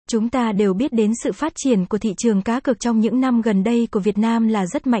Chúng ta đều biết đến sự phát triển của thị trường cá cược trong những năm gần đây của Việt Nam là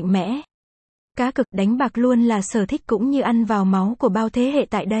rất mạnh mẽ. Cá cược, đánh bạc luôn là sở thích cũng như ăn vào máu của bao thế hệ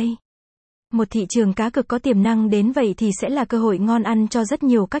tại đây. Một thị trường cá cược có tiềm năng đến vậy thì sẽ là cơ hội ngon ăn cho rất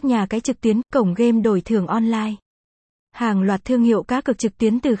nhiều các nhà cái trực tuyến, cổng game đổi thưởng online. Hàng loạt thương hiệu cá cược trực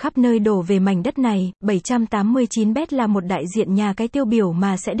tuyến từ khắp nơi đổ về mảnh đất này, 789bet là một đại diện nhà cái tiêu biểu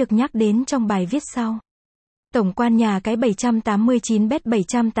mà sẽ được nhắc đến trong bài viết sau. Tổng quan nhà cái 789bet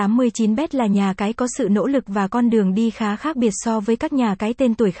 789bet là nhà cái có sự nỗ lực và con đường đi khá khác biệt so với các nhà cái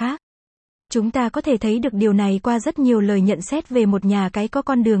tên tuổi khác. Chúng ta có thể thấy được điều này qua rất nhiều lời nhận xét về một nhà cái có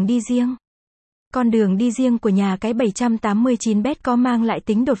con đường đi riêng. Con đường đi riêng của nhà cái 789bet có mang lại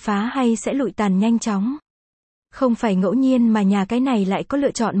tính đột phá hay sẽ lụi tàn nhanh chóng? Không phải ngẫu nhiên mà nhà cái này lại có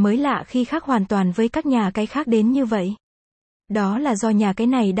lựa chọn mới lạ khi khác hoàn toàn với các nhà cái khác đến như vậy. Đó là do nhà cái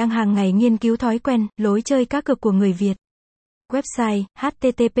này đang hàng ngày nghiên cứu thói quen, lối chơi cá cược của người Việt. Website: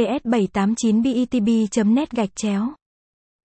 https://789betb.net/.